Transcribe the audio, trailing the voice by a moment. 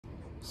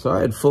So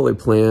I had fully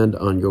planned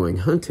on going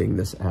hunting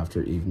this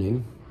after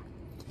evening.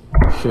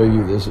 Show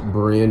you this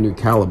brand new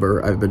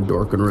caliber I've been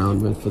dorking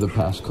around with for the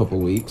past couple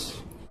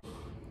weeks.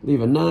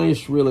 Leave a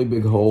nice, really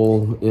big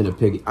hole in a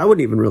piggy. I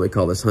wouldn't even really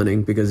call this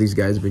hunting because these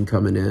guys have been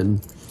coming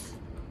in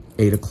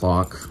 8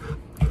 o'clock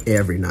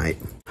every night.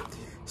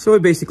 So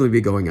I'd basically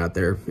be going out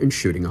there and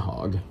shooting a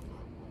hog.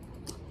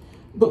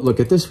 But look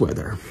at this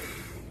weather.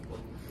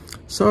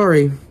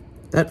 Sorry,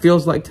 that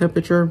feels like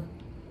temperature.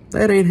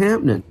 That ain't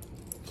happening.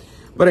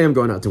 But I am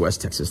going out to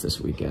West Texas this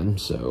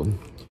weekend, so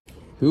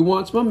who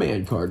wants my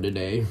man card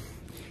today?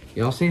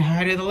 Y'all say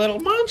hi to the little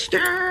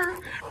monster.